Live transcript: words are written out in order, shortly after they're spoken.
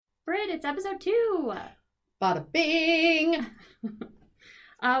Britt. It's episode 2. Bada bing!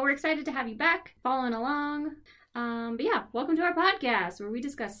 We're excited to have you back, following along. But yeah, welcome to our podcast where we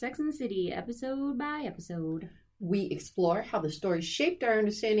discuss Sex and the City episode by episode. We explore how the story shaped our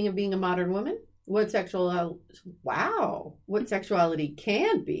understanding of being a modern woman, what sexuality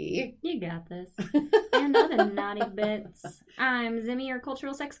can be. You got this. And other naughty bits. I'm Zimmy, your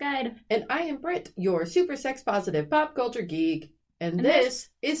cultural sex guide. And I am Britt, your super sex positive pop culture geek. And this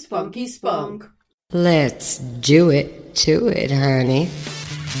is Funky Spunk. Let's do it to it, honey.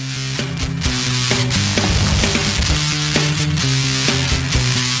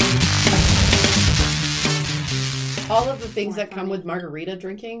 All of the things that come with margarita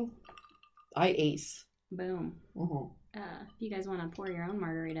drinking, I ace. Boom. Mm-hmm. If you guys want to pour your own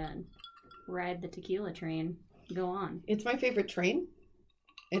margarita and ride the tequila train, go on. It's my favorite train.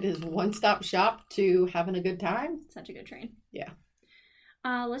 It is one-stop shop to having a good time. Such a good train. Yeah.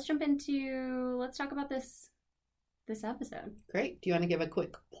 Let's talk about this episode. Great. Do you want to give a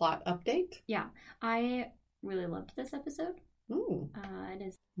quick plot update? Yeah. I really loved this episode. Ooh. It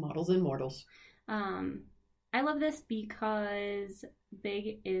is Models and Mortals. I love this because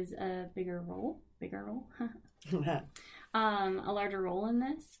Big is a bigger role. A larger role in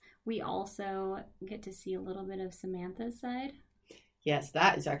this. We also get to see a little bit of Samantha's side. Yes,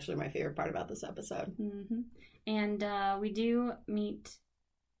 that is actually my favorite part about this episode. Mm-hmm. And we do meet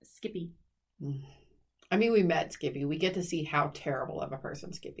Skippy. I mean, we met Skippy. We get to see how terrible of a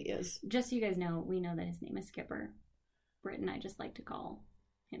person Skippy is. Just so you guys know, we know that his name is Skipper. Britt and I just like to call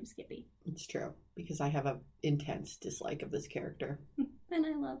him Skippy. It's true, because I have an intense dislike of this character. And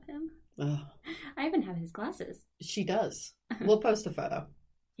I love him. Ugh. I even have his glasses. She does. We'll post a photo.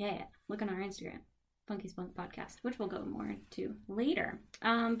 Yeah. Look on our Instagram, Funky Spunk Podcast, which we'll go more into later.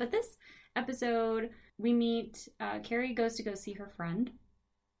 But this episode, we meet, Carrie goes to go see her friend,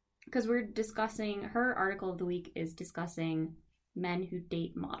 because we're discussing, her article of the week is discussing men who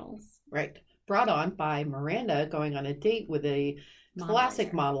date models. Right. Brought on by Miranda going on a date with a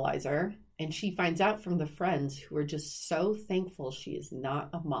classic modelizer, and she finds out from the friends who are just so thankful she is not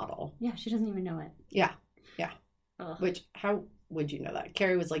a model. Yeah, she doesn't even know it. Yeah. Ugh. Which, how would you know that?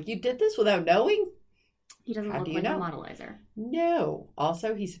 Carrie was like, you did this without knowing? He doesn't look like a modelizer. No.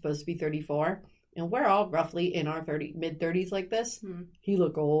 Also, he's supposed to be 34, and we're all roughly in our mid-30s like this. He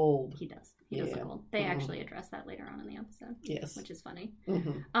look old. He does. He does look old. They actually address that later on in the episode. Yes. Which is funny.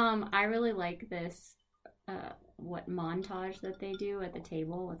 Mm-hmm. I really like this, montage that they do at the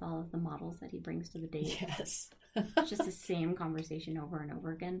table with all of the models that he brings to the date. Yes. It's just the same conversation over and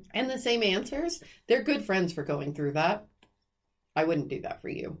over again. And the same answers. They're good friends for going through that. I wouldn't do that for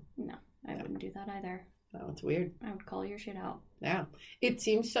you. No, I wouldn't do that either. No, it's weird. I would call your shit out. Yeah. It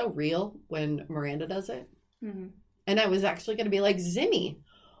seems so real when Miranda does it. Mm-hmm. And I was actually going to be like, Zimmy,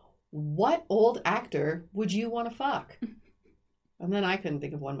 what old actor would you want to fuck? And then I couldn't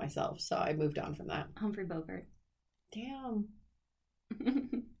think of one myself, so I moved on from that. Humphrey Bogart. Damn. All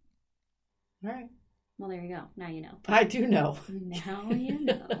right. Well, there you go. Now you know. I do know. Now you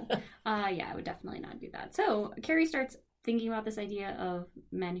know. Yeah, I would definitely not do that. So Carrie starts thinking about this idea of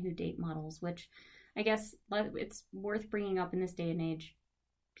men who date models, which I guess it's worth bringing up in this day and age.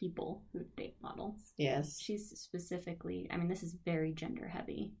 People who date models. Yes. She's specifically, I mean, this is very gender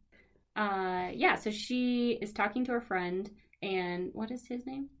heavy. Yeah, so she is talking to her friend, and what is his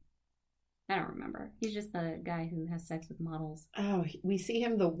name? I don't remember. He's just the guy who has sex with models. Oh, we see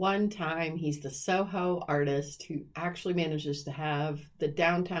him the one time. He's the Soho artist who actually manages to have the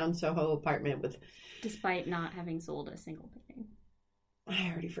downtown Soho apartment with... Despite not having sold a single painting. I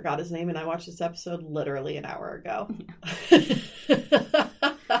already forgot his name, and I watched this episode literally an hour ago.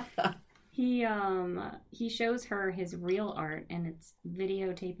 Yeah. He shows her his real art, and it's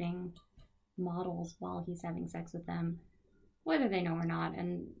videotaping models while he's having sex with them, whether they know or not.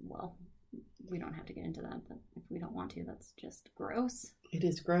 And, well, we don't have to get into that, but if we don't want to, that's just gross. It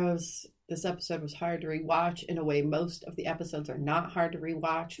is gross. This episode was hard to rewatch. In a way, most of the episodes are not hard to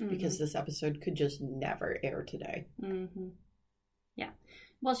rewatch because this episode could just never air today. Mm-hmm. Yeah.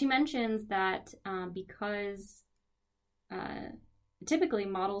 Well, she mentions that because typically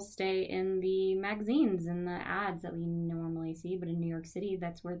models stay in the magazines and the ads that we normally see, but in New York City,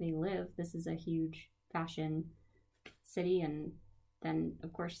 that's where they live. This is a huge fashion city, and then,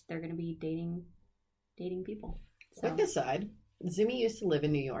 of course, they're going to be dating people. So, Quick aside, Zimmy used to live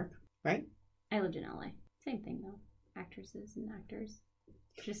in New York, right? I lived in LA. Same thing, though. Actresses and actors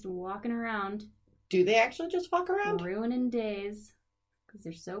just walking around. Do they actually just walk around? Ruining days because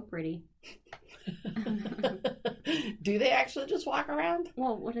they're so pretty. Do they actually just walk around?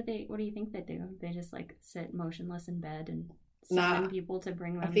 Well, what do you think they do? They just like sit motionless in bed and summon people to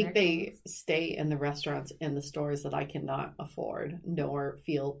bring them I think their they things. stay in the restaurants and the stores that I cannot afford nor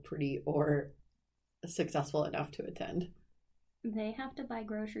feel pretty or successful enough to attend. They have to buy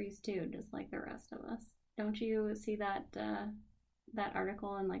groceries too, just like the rest of us. Don't you see that that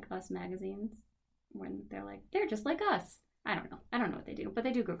article in like Us magazines when they're like, they're just like us? I don't know what they do, but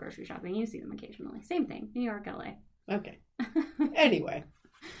they do go grocery shopping. You see them occasionally. Same thing, New York, LA. Okay. Anyway.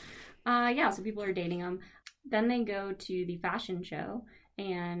 Yeah, so people are dating them. Then they go to the fashion show,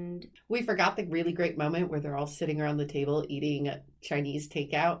 and We forgot the really great moment where they're all sitting around the table eating Chinese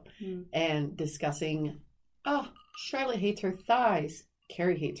takeout and discussing, oh, Charlotte hates her thighs.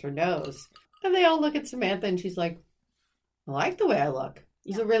 Carrie hates her nose. And they all look at Samantha and she's like, I like the way I look.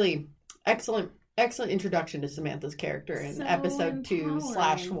 It's a really excellent introduction to Samantha's character in So episode empowering.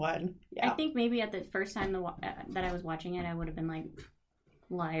 2/1. Yeah. I think maybe at the first time that I was watching it, I would have been like,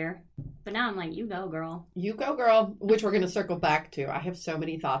 liar. But now I'm like, you go, girl. You go, girl, which we're going to circle back to. I have so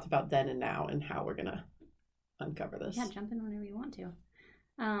many thoughts about then and now and how we're going to uncover this. Yeah, jump in whenever you want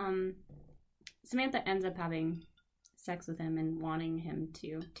to. Samantha ends up having sex with him and wanting him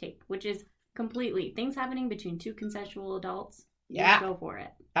to take, which is completely things happening between two consensual adults. Yeah. Go for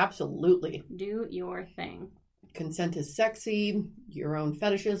it. Absolutely. Do your thing. Consent is sexy. Your own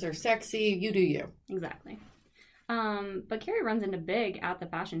fetishes are sexy. You do you. Exactly. But Carrie runs into Big at the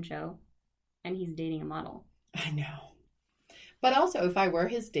fashion show, and he's dating a model. I know. But also, if I were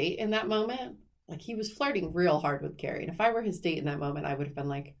his date in that moment, like he was flirting real hard with Carrie. And if I were his date in that moment, I would have been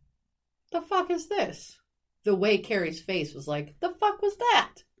like, the fuck is this? The way Carrie's face was like, the fuck was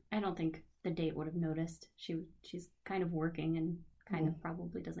that? I don't think the date would have noticed. She's kind of working and kind of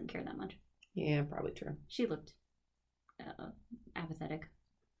probably doesn't care that much. Yeah, probably true. She looked apathetic.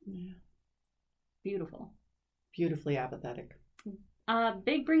 Yeah. Beautiful. Beautifully apathetic.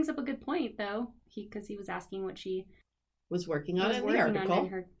 Big brings up a good point though, because he was asking what she Was working on was in the working article. on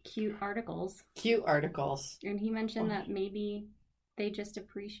in her cute articles, Cute articles. and he mentioned that maybe they just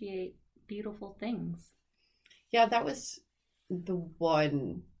appreciate beautiful things. Yeah, that was the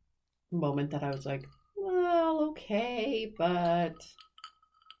one moment that I was like, well, okay, but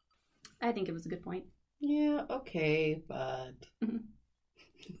I think it was a good point. yeah, okay, but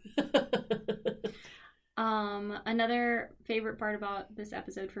Another favorite part about this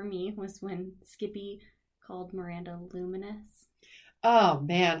episode for me was when Skippy called Miranda luminous. oh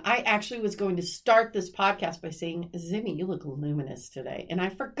man, I actually was going to start this podcast by saying, Zimmy, you look luminous today, and I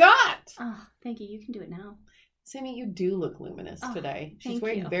forgot. Oh, thank you. You can do it now. Zimmy, you do look luminous Oh, today. She's thank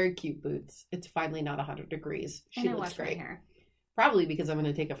wearing you. very cute boots. It's finally not 100 degrees. She And I looks washed my great. hair. Probably because I'm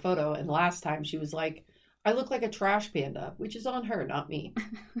going to take a photo. And last time she was like, I look like a trash panda, which is on her, not me.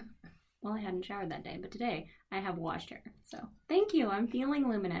 Well, I hadn't showered that day, but today I have washed hair. So thank you. I'm feeling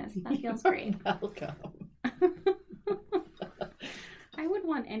luminous. That feels great. Welcome. I would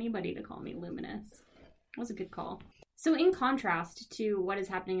want anybody to call me luminous. That was a good call. So in contrast to what is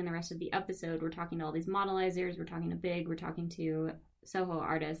happening in the rest of the episode, we're talking to all these modelizers, we're talking to Big, we're talking to Soho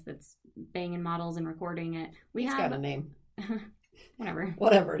artist that's banging models and recording it. He's got a name. Whatever.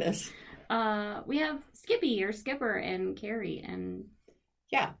 Whatever it is. We have Skippy or Skipper and Carrie, and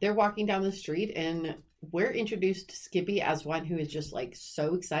Yeah, they're walking down the street and we're introduced to Skippy as one who is just like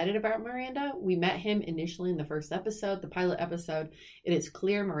so excited about Miranda. We met him initially in the first episode, the pilot episode. It is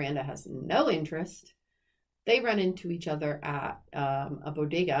clear Miranda has no interest. They run into each other at a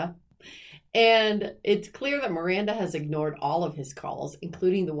bodega. And it's clear that Miranda has ignored all of his calls,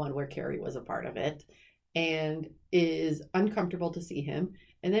 including the one where Carrie was a part of it, and is uncomfortable to see him.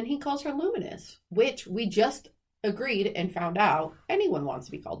 And then he calls her luminous, which we just agreed and found out anyone wants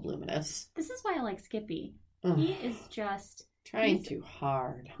to be called luminous. this is why I like Skippy. Ugh, He is just trying he's too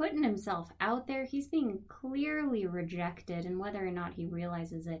hard. putting himself out there. He's being clearly rejected, and whether or not he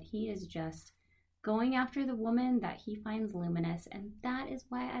realizes it, he is just going after the woman that he finds luminous, and that is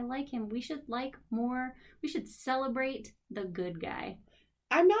why I like him. We should like more. We should celebrate the good guy.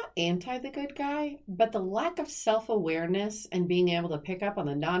 I'm not anti the good guy, but the lack of self-awareness and being able to pick up on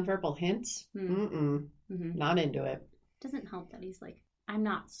the nonverbal hints, not into it. Doesn't help that he's like, I'm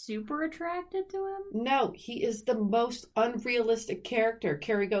not super attracted to him. No, he is the most unrealistic character.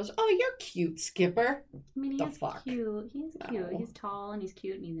 Carrie goes, oh, you're cute, Skipper. I mean, The he's fuck? cute. He's cute. No. He's tall and he's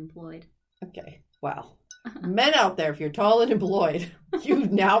cute and he's employed. Okay, well, men out there, if you're tall and employed, you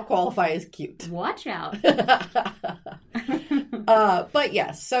now qualify as cute. Watch out. But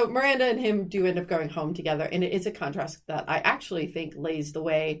yes, so Miranda and him do end up going home together, and it is a contrast that I actually think lays the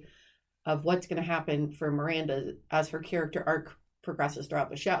way of what's going to happen for Miranda as her character arc progresses throughout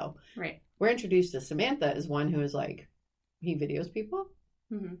the show. Right. We're introduced to Samantha as one who is like, he videos people?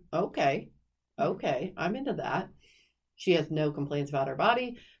 Mm-hmm. Okay, I'm into that. She has no complaints about her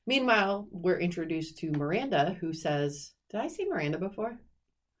body. Meanwhile, we're introduced to Miranda, who says, did I see Miranda before?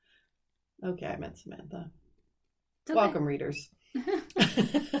 Okay, I meant Samantha. It's okay. Welcome, readers.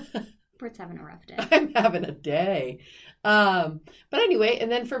 Britt's having a rough day. I'm having a day. But anyway,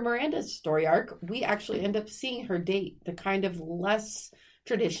 and then for Miranda's story arc, we actually end up seeing her date the kind of less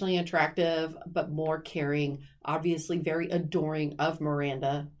traditionally attractive, but more caring, obviously very adoring of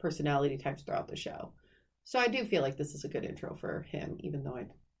Miranda personality types throughout the show. So I do feel like this is a good intro for him, even though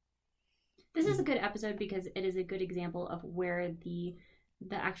This is a good episode because it is a good example of where the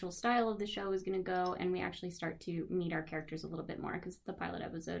actual style of the show is going to go, and we actually start to meet our characters a little bit more, because the pilot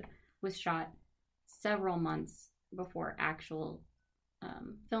episode was shot several months before actual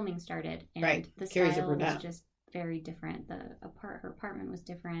filming started, and right. the Carrie's style was just very different. Her apartment was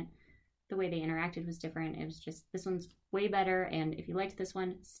different. The way they interacted was different. It was just, this one's way better, and if you liked this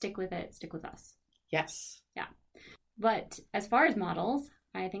one, stick with it. Stick with us. Yes. Yeah. But as far as models,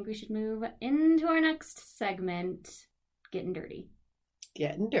 I think we should move into our next segment, Getting Dirty.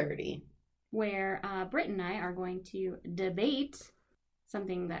 Getting Dirty. Where Britt and I are going to debate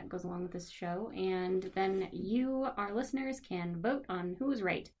something that goes along with this show, and then you, our listeners, can vote on who is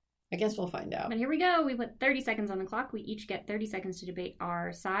right. I guess we'll find out. But here we go. We put 30 seconds on the clock. We each get 30 seconds to debate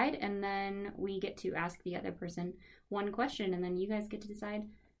our side, and then we get to ask the other person one question, and then you guys get to decide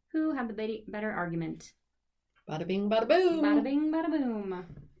who had the better argument. Bada bing, bada boom. Bada bing, bada boom.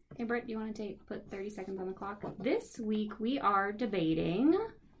 Hey, Britt, do you want to put 30 seconds on the clock? This week we are debating...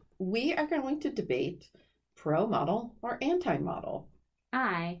 We are going to debate pro-model or anti-model.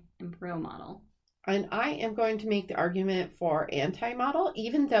 I am pro-model. And I am going to make the argument for anti-model,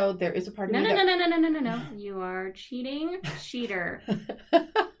 even though there is a part of me No. You are cheating. Cheater.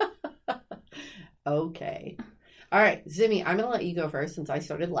 Okay. All right, Zimmy, I'm going to let you go first since I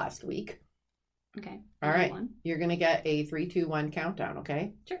started last week. Okay. All right. You're going to get a 3, 2, 1 countdown,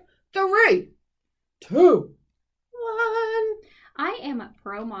 okay? Sure. 3, 2, 1. I am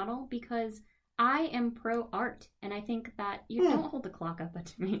pro-model because I am pro-art, and I think that you don't hold the clock up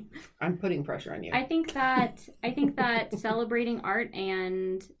to me. I'm putting pressure on you. I think that celebrating art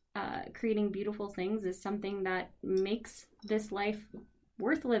and creating beautiful things is something that makes this life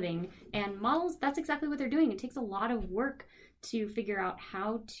worth living. And models, that's exactly what they're doing. It takes a lot of work to figure out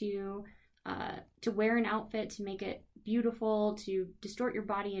how to wear an outfit, to make it beautiful, to distort your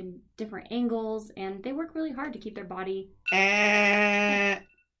body in different angles, and they work really hard to keep their body.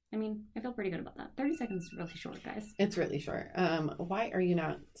 I mean, I feel pretty good about that. 30 seconds is really short, guys. It's really short. Why are you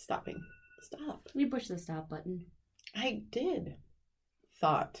not stopping? Stop. We pushed the stop button. I did.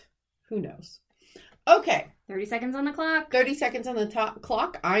 Thought. Who knows? Okay. 30 seconds on the clock. 30 seconds on the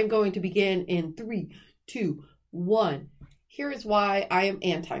clock. I'm going to begin in 3, 2, 1. Here is why I am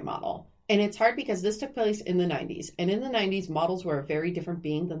anti-model. And it's hard because this took place in the 90s. And in the 90s, models were a very different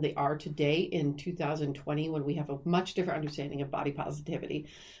being than they are today in 2020, when we have a much different understanding of body positivity.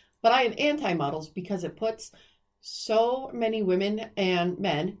 But I am anti-models because it puts so many women and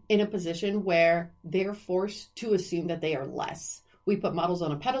men in a position where they're forced to assume that they are less. We put models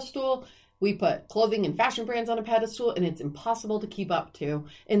on a pedestal. We put clothing and fashion brands on a pedestal, and it's impossible to keep up to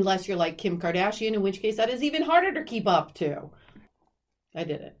unless you're like Kim Kardashian, in which case that is even harder to keep up to. I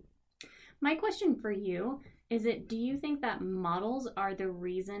did it. My question for you is, do you think that models are the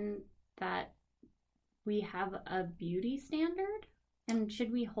reason that we have a beauty standard? And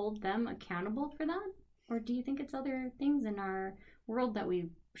should we hold them accountable for that? Or do you think it's other things in our world that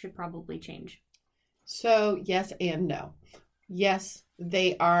we should probably change? So yes and no. Yes,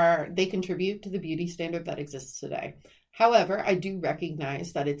 they contribute to the beauty standard that exists today. However, I do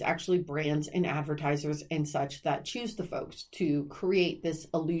recognize that it's actually brands and advertisers and such that choose the folks to create this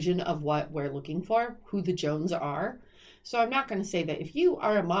illusion of what we're looking for, who the Jones are. So I'm not going to say that if you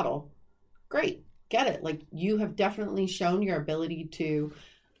are a model, great, get it. Like, you have definitely shown your ability to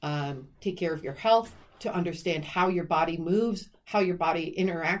take care of your health, to understand how your body moves, how your body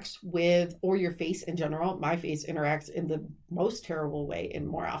interacts with, or your face in general. My face interacts in the most terrible way and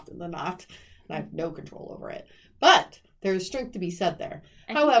more often than not, and I have no control over it. But there's strength to be said there.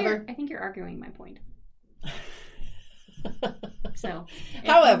 I think you're arguing my point. So, if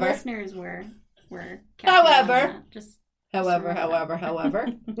however, the listeners were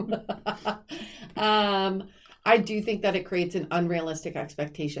I do think that it creates an unrealistic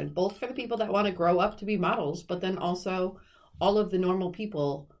expectation, both for the people that want to grow up to be models, but then also all of the normal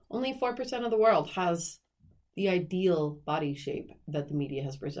people. Only 4% of the world has the ideal body shape that the media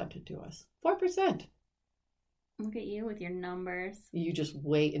has presented to us. 4%. Look at you with your numbers. You just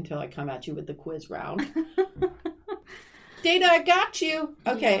wait until I come at you with the quiz round. Data, I got you.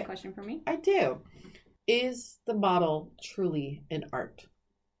 Okay. You have a question for me? I do. Is the model truly an art?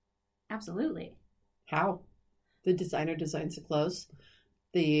 Absolutely. How? The designer designs the clothes.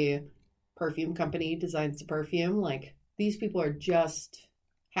 The perfume company designs the perfume. Like, these people are just...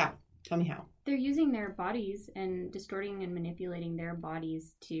 How? Tell me how. They're using their bodies and distorting and manipulating their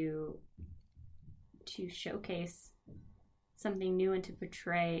bodies to showcase something new and to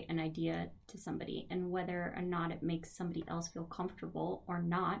portray an idea to somebody. And whether or not it makes somebody else feel comfortable or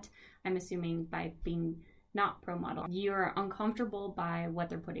not, I'm assuming by being not pro model, you're uncomfortable by what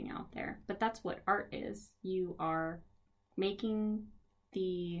they're putting out there. But that's what art is. You are making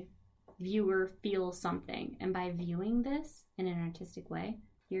the viewer feel something. And by viewing this in an artistic way,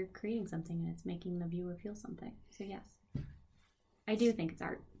 you're creating something and it's making the viewer feel something. So yes, I do think it's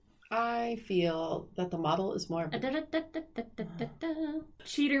art. I feel that the model is more...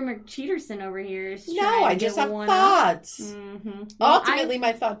 Cheater McCheaterson over here is trying No, I to just get have one thoughts. Mm-hmm. Ultimately,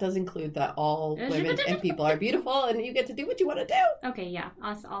 my thought does include that all women and people are beautiful and you get to do what you want to do. Okay, yeah,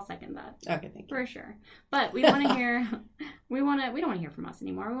 I'll second that. Okay, thank you. For sure. But we want to hear, we don't want to hear from us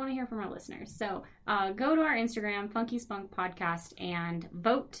anymore. We want to hear from our listeners. So go to our Instagram, Funky Spunk Podcast, and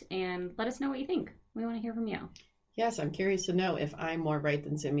vote and let us know what you think. We want to hear from you. Yes, I'm curious to know if I'm more right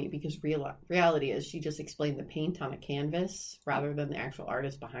than Simi, because reality is she just explained the paint on a canvas rather than the actual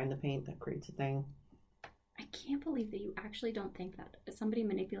artist behind the paint that creates a thing. I can't believe that you actually don't think that somebody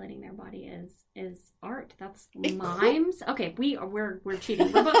manipulating their body is art. That's mimes. Okay, we're cheating.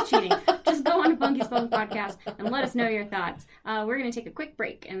 We're both cheating. Just go on to Funky Spunk Podcast and let us know your thoughts. We're gonna take a quick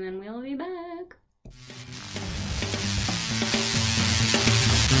break and then we'll be back.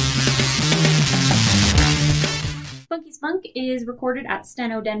 Funky Spunk is recorded at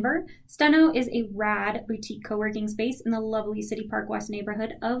Steno Denver. Steno is a rad boutique co-working space in the lovely City Park West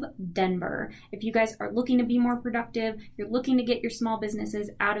neighborhood of Denver. If you guys are looking to be more productive, you're looking to get your small businesses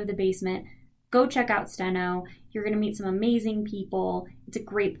out of the basement, go check out Steno. You're going to meet some amazing people. It's a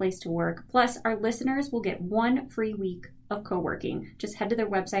great place to work. Plus, our listeners will get 1 free week of co-working. Just head to their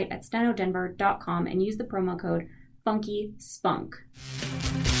website at stenodenver.com and use the promo code FunkySpunk.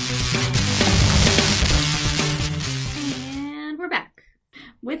 We're back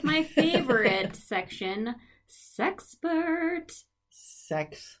with my favorite section, Sexpert.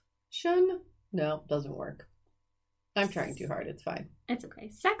 Section? No, doesn't work. I'm trying too hard. It's fine. It's okay.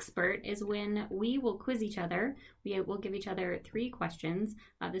 Sexpert is when we will quiz each other. We will give each other 3 questions.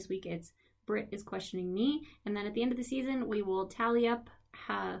 This week it's Britt is questioning me. And then at the end of the season, we will tally up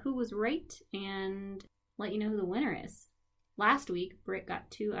who was right and let you know who the winner is. Last week, Britt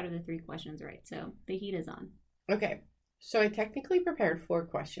got 2 out of the 3 questions right. So the heat is on. Okay. So I technically prepared 4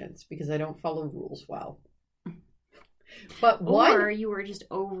 questions because I don't follow rules well. But one... Or you were just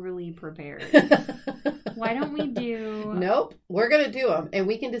overly prepared. Why don't we do... Nope. We're going to do them. And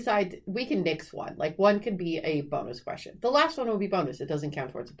we can decide... We can nix one. Like, one could be a bonus question. The last one will be bonus. It doesn't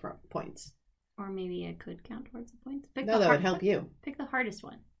count towards the points. Or maybe it could count towards the points. No, that would help you. Pick the hardest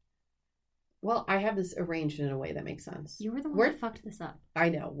one. Well, I have this arranged in a way that makes sense. You were the one that fucked this up. I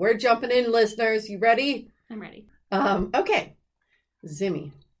know. We're jumping in, listeners. You ready? I'm ready. Okay.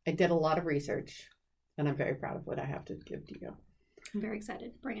 Zimmy, I did a lot of research, and I'm very proud of what I have to give to you. I'm very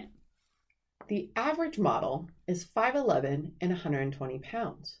excited. Bring it. The average model is 5'11" and 120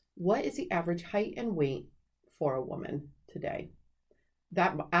 pounds. What is the average height and weight for a woman today?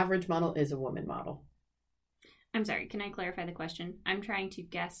 That average model is a woman model. I'm sorry, can I clarify the question? I'm trying to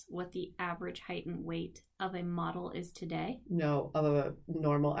guess what the average height and weight of a model is today. No, of a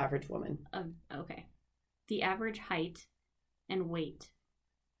normal average woman. Okay. The average height and weight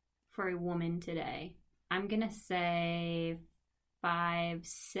for a woman today, I'm going to say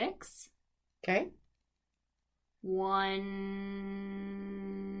 5'6". Okay.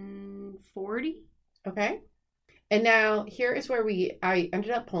 140. Okay. And now here is where I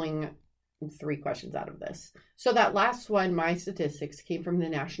ended up pulling 3 questions out of this. So that last one, my statistics came from the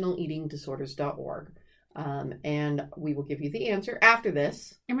nationaleatingdisorders.org. And we will give you the answer after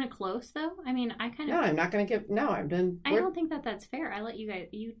this. I'm going to close, though. I mean, No, I'm not going to give... No, I'm done. I don't think that's fair. I let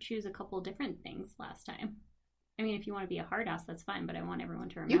you choose a couple different things last time. I mean, if you want to be a hard ass, that's fine, but I want everyone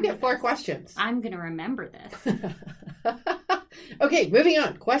to remember. You get 4 questions. I'm going to remember this. Okay, moving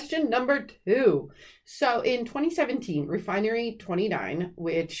on. Question number 2. So in 2017, Refinery 29,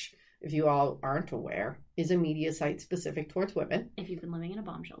 which, if you all aren't aware, is a media site specific towards women. If you've been living in a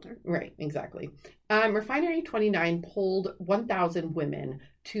bomb shelter. Right, exactly. Refinery 29 polled 1,000 women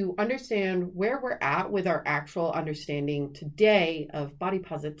to understand where we're at with our actual understanding today of body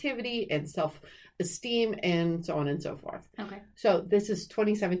positivity and self-esteem and so on and so forth. Okay. So this is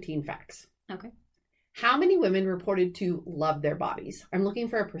 2017 facts. Okay. How many women reported to love their bodies? I'm looking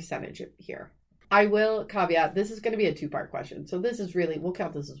for a percentage here. I will caveat, this is going to be a 2-part question. So this is really, we'll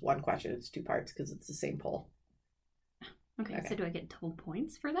count this as one question. It's 2 parts because it's the same poll. Okay, so do I get double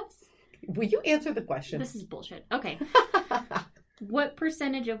points for this? Will you answer the question? This is bullshit. Okay. What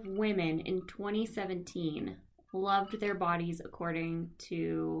percentage of women in 2017 loved their bodies according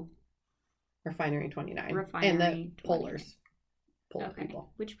to Refinery 29. Refinery and the 29. pollers. Poll Okay.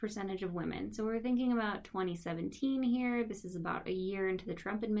 people. Which percentage of women? So we're thinking about 2017 here. This is about a year into the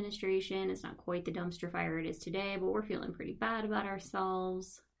Trump administration. It's not quite the dumpster fire it is today, but we're feeling pretty bad about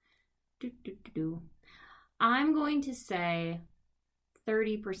ourselves. I'm going to say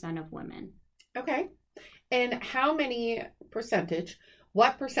 30% of women. Okay. And how many percentage,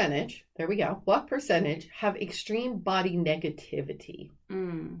 what percentage, there we go, what percentage have extreme body negativity?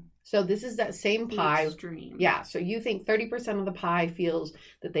 So this is that same pie. Extreme. Yeah. So you think 30% of the pie feels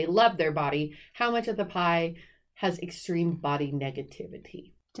that they love their body. How much of the pie has extreme body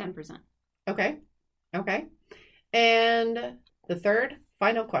negativity? 10%. Okay. Okay. And the third,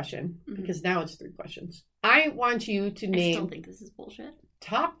 final question, because now it's 3 questions. I want you to I name still think this is bullshit.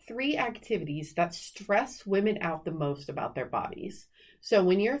 top 3 activities that stress women out the most about their bodies. So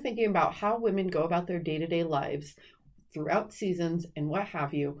when you're thinking about how women go about their day-to-day lives throughout seasons and what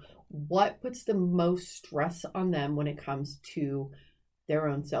have you, what puts the most stress on them when it comes to their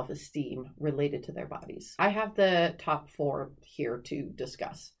own self-esteem related to their bodies? I have the top 4 here to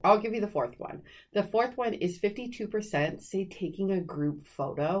discuss. I'll give you the 4th one. The 4th one is 52% say taking a group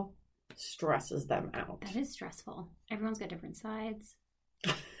photo stresses them out. That is stressful. Everyone's got different sides.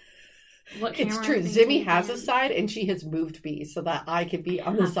 What It's camera true. are they Zimmy has a taking? side and she has moved me so that I can be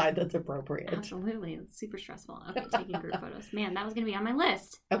on the side that's appropriate. Absolutely. It's super stressful. Okay, taking group photos. Man, that was going to be on my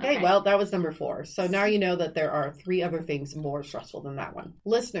list. Okay, well, that was number 4. So now you know that there are 3 other things more stressful than that one.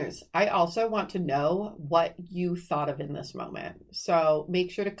 Listeners, I also want to know what you thought of in this moment. So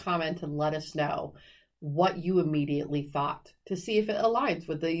make sure to comment and let us know what you immediately thought to see if it aligns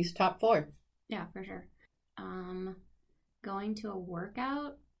with these top 4. Yeah, for sure. Going to a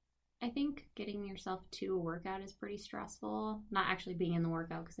workout. I think getting yourself to a workout is pretty stressful. Not actually being in the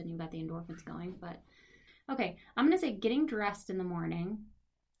workout because then you've got the endorphins going. But okay, I'm going to say getting dressed in the morning.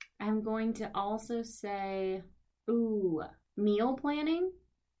 I'm going to also say, meal planning.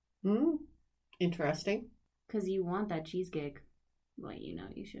 Interesting. Because you want that cheesecake. Well, you know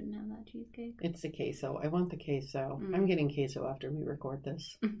you shouldn't have that cheesecake. It's the queso. I want the queso. I'm getting queso after we record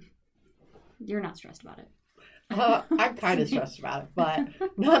this. You're not stressed about it. I'm kind of stressed about it, but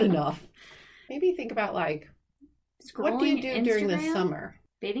not enough. Maybe think about what do you do during the Instagram? summer?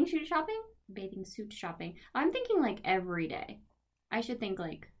 Bathing suit shopping? Bathing suit shopping. I'm thinking every day. I should think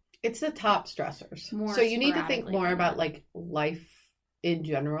It's the top stressors. More So you need to think sporadically more than about that. life in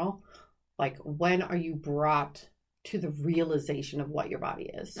general. When are you brought to the realization of what your body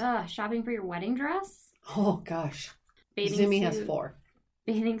is? shopping for your wedding dress? Oh gosh. Bathing Zimmy suit. has 4.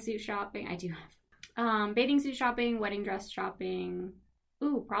 Bathing suit shopping. I do have. Bathing suit shopping, wedding dress shopping.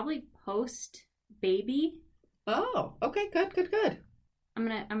 Probably post baby. Oh, okay, good. I'm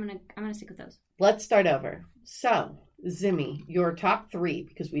gonna stick with those. Let's start over. So, Zimmy, your top 3,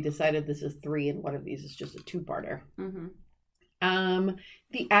 because we decided this is 3 and one of these is just a 2-parter.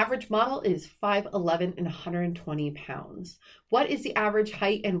 The average model is 5'11" and 120 pounds. What is the average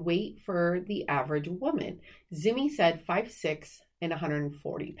height and weight for the average woman? Zimmy said 5'6" and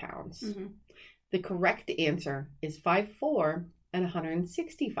 140 pounds. The correct answer is 5'4" and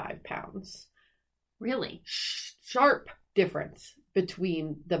 165 pounds. Really? Sharp difference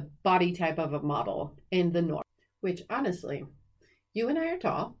between the body type of a model and the norm, which honestly, you and I are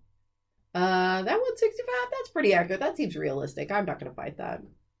tall. That 165, that's pretty accurate. That seems realistic. I'm not going to fight that.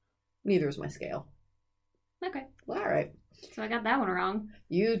 Neither is my scale. Okay. Well, all right. So I got that one wrong.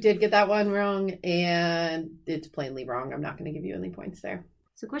 You did get that one wrong, and it's plainly wrong. I'm not going to give you any points there.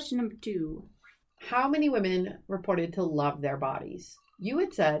 So question number 2. How many women reported to love their bodies? You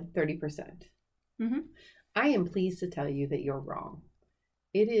had said 30%. I am pleased to tell you that you're wrong.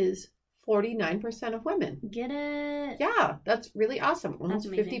 It is 49% of women. Get it? Yeah, that's really awesome. Almost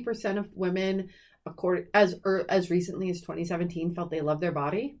 50% of women, as recently as 2017, felt they loved their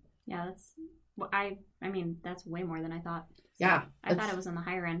body. Yeah, that's. I mean, that's way more than I thought. So Yeah, I thought it was on the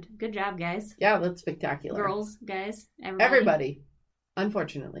higher end. Good job, guys. Yeah, that's spectacular. Girls, guys, Everybody.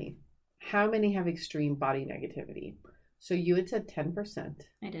 Unfortunately, how many have extreme body negativity? So you had said 10%.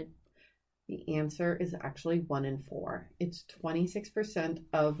 I did. The answer is actually 1 in 4. It's 26%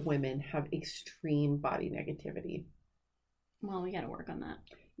 of women have extreme body negativity. Well, we got to work on that.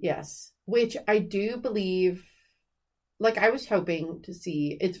 Yes, which I do believe, I was hoping to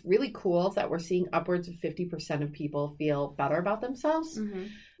see, it's really cool that we're seeing upwards of 50% of people feel better about themselves.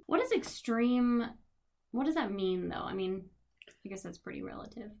 What is extreme? What does that mean, though? I mean, I guess that's pretty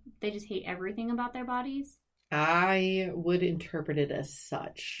relative. They just hate everything about their bodies. I would interpret it as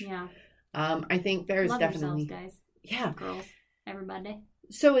such. Yeah. I think there's Love definitely... yourselves, guys. Yeah. Girls. Everybody.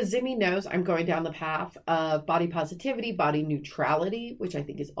 So as Zimmy knows, I'm going down the path of body positivity, body neutrality, which I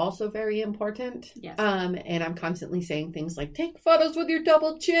think is also very important. Yes. And I'm constantly saying things like, take photos with your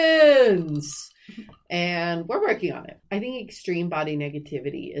double chins. And we're working on it. I think extreme body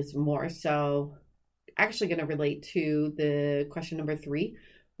negativity is more so actually going to relate to the question number 3,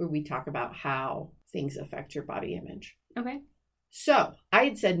 where we talk about how things affect your body image. Okay. So I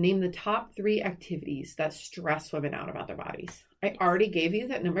had said, name the top 3 activities that stress women out about their bodies. I already gave you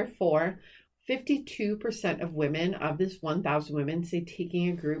that number 4. 52% of women, of this 1,000 women, say taking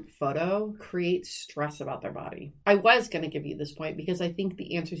a group photo creates stress about their body. I was going to give you this point because I think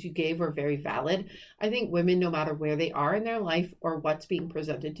the answers you gave were very valid. I think women, no matter where they are in their life or what's being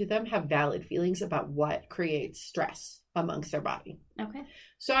presented to them, have valid feelings about what creates stress amongst their body. Okay.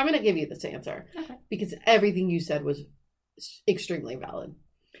 So I'm going to give you this answer because everything you said was extremely valid.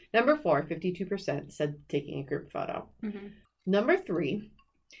 Number 4, 52% said taking a group photo. Mm-hmm. Number 3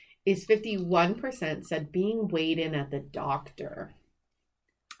 is 51% said being weighed in at the doctor.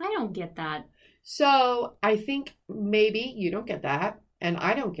 I don't get that. So I think maybe you don't get that, and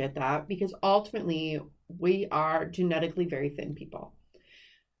I don't get that, because ultimately we are genetically very thin people.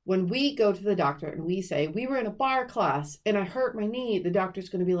 When we go to the doctor and we say, we were in a bar class and I hurt my knee, the doctor's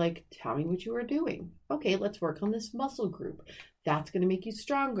going to be like, tell me what you were doing. Okay, let's work on this muscle group. That's going to make you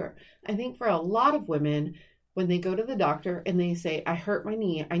stronger. I think for a lot of women, when they go to the doctor and they say, I hurt my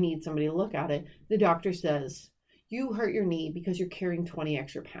knee, I need somebody to look at it, the doctor says, you hurt your knee because you're carrying 20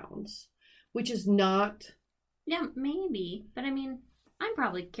 extra pounds, which is not... Yeah, maybe. But I mean, I'm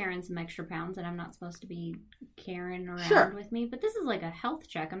probably carrying some extra pounds that I'm not supposed to be carrying around with me. But this is like a health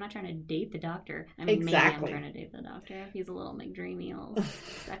check. I'm not trying to date the doctor. I mean, exactly. Maybe I'm trying to date the doctor if he's a little McDreamy, a little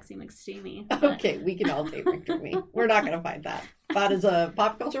sexy McSteamy. But... Okay, we can all date McDreamy. We're not going to find that. That is a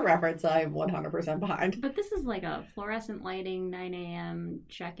pop culture reference I'm 100% behind. But this is like a fluorescent lighting, 9 a.m.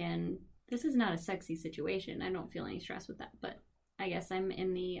 check-in. This is not a sexy situation. I don't feel any stress with that. But I guess I'm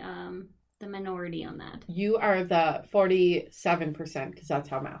in the minority on that. You are the 47% because that's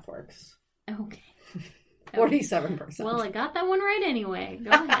how math works. Okay. 47%. Well, I got that one right anyway. Go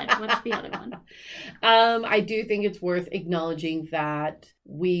ahead. What's the other one? I do think it's worth acknowledging that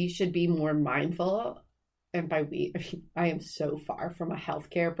we should be more mindful. And by we, I am so far from a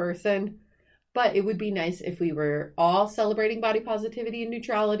healthcare person. But it would be nice if we were all celebrating body positivity and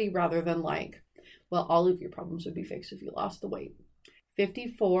neutrality rather than like, well, all of your problems would be fixed if you lost the weight.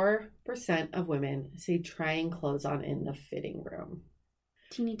 54% of women say trying clothes on in the fitting room.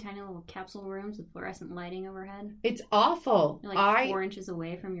 Teeny tiny little capsule rooms with fluorescent lighting overhead. It's awful. You're like 4 inches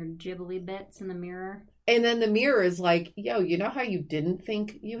away from your ghibli bits in the mirror. And then the mirror is like, yo, you know how you didn't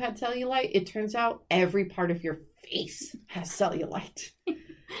think you had cellulite? It turns out every part of your face has cellulite.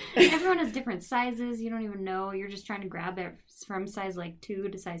 Everyone has different sizes. You don't even know. You're just trying to grab it from size like 2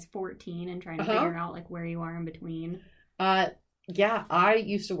 to size 14 and trying to figure out like where you are in between. Yeah, I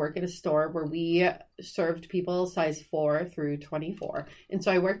used to work at a store where we served people size 4 through 24. And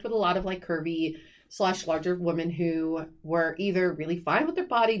so I worked with a lot of like curvy / larger women who were either really fine with their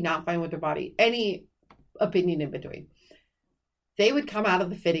body, not fine with their body, any opinion in between. They would come out of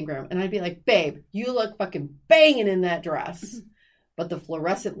the fitting room and I'd be like, babe, you look fucking banging in that dress. But the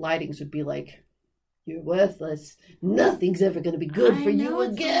fluorescent lightings would be like, you're worthless. Nothing's ever going to be good for you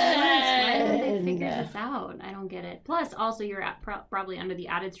again. Why don't they figure this out? I don't get it. Plus, also, you're probably under the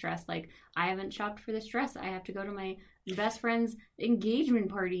added stress. Like, I haven't shopped for this dress. I have to go to my best friend's engagement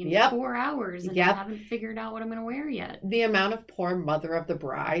party in 4 hours. And I haven't figured out what I'm going to wear yet. The amount of poor mother of the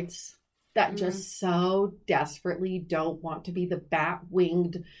brides that just so desperately don't want to be the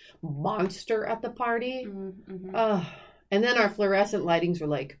bat-winged monster at the party. Mm-hmm. And then our fluorescent lightings were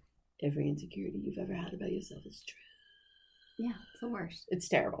like, every insecurity you've ever had about yourself is true. Yeah, it's the worst. It's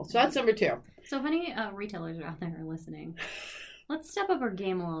terrible. So that's number 2. So if any retailers out there are listening, let's step up our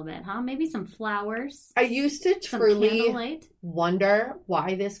game a little bit, huh? Maybe some flowers. I used to truly wonder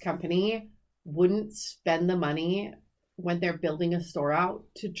why this company wouldn't spend the money when they're building a store out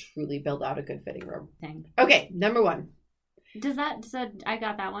to truly build out a good fitting room. Dang. Okay, number 1. Does that I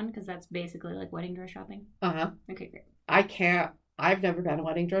got that one because that's basically like wedding dress shopping? Uh-huh. Okay, great. I've never been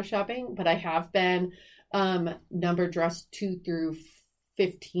wedding dress shopping, but I have been number dress 2 through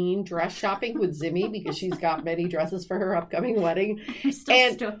 15 dress shopping with Zimmy because she's got many dresses for her upcoming wedding. I'm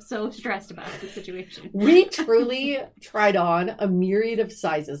still so stressed about the situation. We truly tried on a myriad of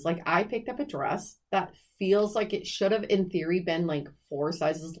sizes. Like, I picked up a dress that feels like it should have, in theory, been like 4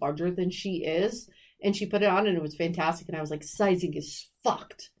 sizes larger than she is. And she put it on and it was fantastic. And I was like, sizing is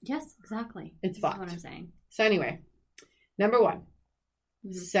fucked. Yes, exactly. It's That's fucked. what I'm saying. So anyway, number one,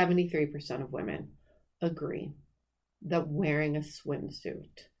 Mhm. 73% of women agree that wearing a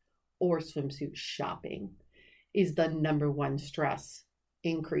swimsuit or swimsuit shopping is the number one stress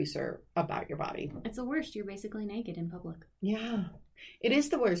increaser about your body. It's the worst. You're basically naked in public. Yeah, it is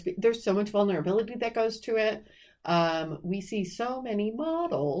the worst. There's so much vulnerability that goes to it. We see so many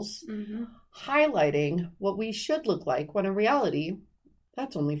models Mm-hmm. highlighting what we should look like, when in reality,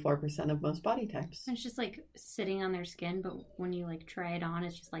 that's only 4% of most body types. It's just like sitting on their skin, but when you like try it on,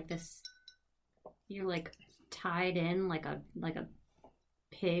 it's just like this. You're like tied in like a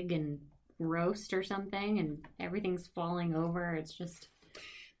pig and roast or something, and everything's falling over. It's just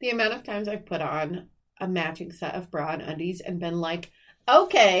The amount of times I've put on a matching set of bra and undies and been like,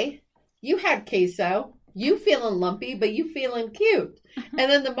 okay, you had queso, you feeling lumpy, but you feeling cute.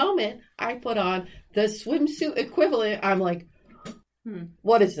 And then the moment I put on the swimsuit equivalent, I'm like,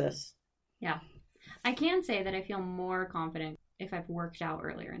 what is this? yeah. I can say that I feel more confident if I've worked out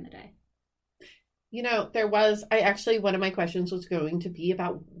earlier in the day. You know, one of my questions was going to be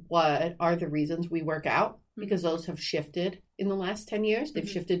about what are the reasons we work out, because those have shifted in the last 10 years. They've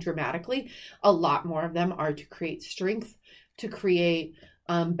shifted dramatically. A lot more of them are to create strength, to create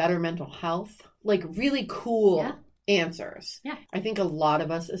better mental health, like really cool answers. Yeah. I think a lot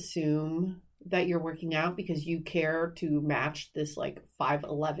of us assume that you're working out because you care to match this like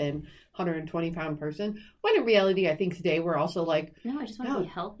 5'11", 120-pound person, when in reality, I think today we're also like, No, I just want to be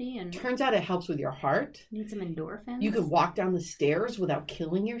healthy and turns out it helps with your heart. need some endorphins. You can walk down the stairs without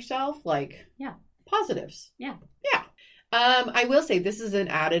killing yourself. Like, Yeah. Positives. Yeah. Yeah. I will say this is an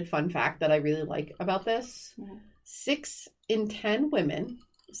added fun fact that I really like about this. Yeah. 6 in 10 women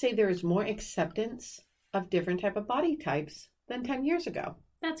say there is more acceptance of different type of body types than 10 years ago.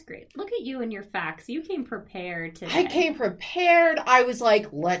 That's great. Look at you and your facts. You came prepared today. I came prepared. I was like,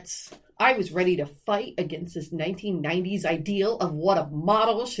 I was ready to fight against this 1990s ideal of what a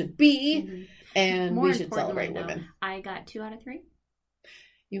model should be. Mhm. And More we should importantly, celebrate though, women. I got 2 out of 3.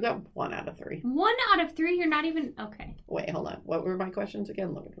 You got 1 out of 3. 1 out of 3? You're not even... Okay. Wait, hold on. What were my questions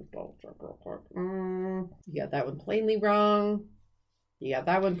again? Let me just double check real quick. You got that one plainly wrong. You got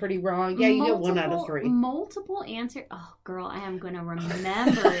that one pretty wrong. Yeah, you get 1 out of 3. Multiple answer. Oh, girl, I am going to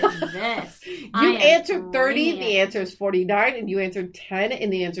remember this. You answered 30, the answer is 49, and you answered 10,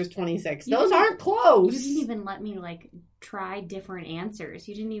 and the answer is 26. Those aren't close. You didn't even let me, like, try different answers.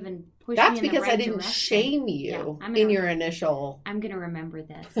 You didn't even push That's me in the because right I didn't direction. shame you Yeah, in your initial... I'm going to remember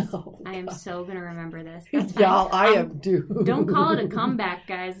this. Oh, I am God. so going to remember this. That's fine. Y'all, I am doomed. Don't call it a comeback,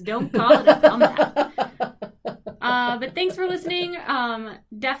 guys. Don't call it a comeback. But thanks for listening.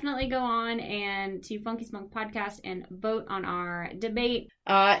 Definitely go on and to Funky Spunk Podcast and vote on our debate.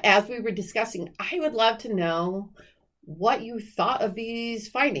 As we were discussing, I would love to know what you thought of these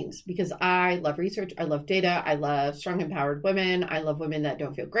findings, because I love research, I love data, I love strong, empowered women, I love women that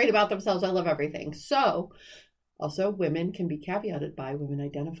don't feel great about themselves, I love everything. So, also, women can be caveated by women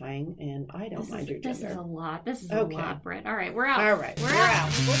identifying, and I don't mind your gender. This is a lot. This is Okay. a lot, Britt. All right, we're out. All right, We're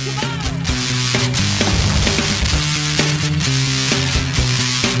out. Well, goodbye.